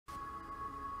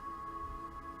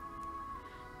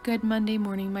Good Monday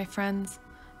morning, my friends.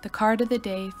 The card of the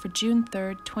day for June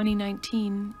 3rd,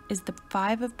 2019 is the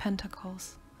Five of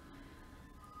Pentacles.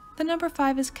 The number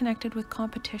 5 is connected with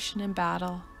competition and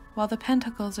battle, while the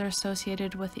Pentacles are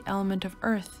associated with the element of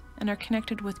earth and are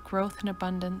connected with growth and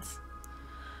abundance.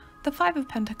 The Five of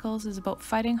Pentacles is about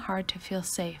fighting hard to feel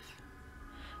safe,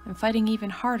 and fighting even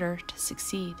harder to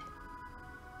succeed.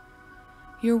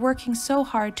 You're working so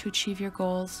hard to achieve your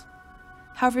goals.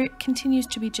 However, it continues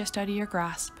to be just out of your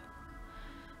grasp.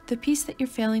 The piece that you're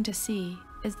failing to see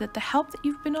is that the help that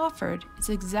you've been offered is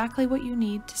exactly what you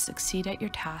need to succeed at your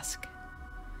task.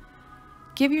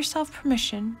 Give yourself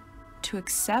permission to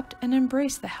accept and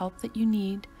embrace the help that you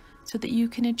need so that you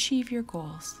can achieve your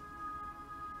goals.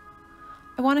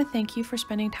 I want to thank you for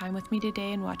spending time with me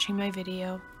today and watching my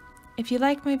video. If you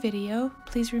like my video,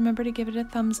 please remember to give it a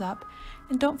thumbs up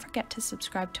and don't forget to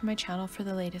subscribe to my channel for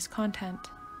the latest content.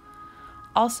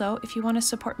 Also, if you want to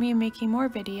support me in making more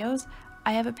videos,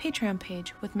 I have a Patreon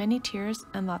page with many tiers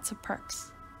and lots of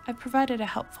perks. I've provided a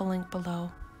helpful link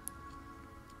below.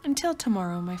 Until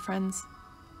tomorrow, my friends.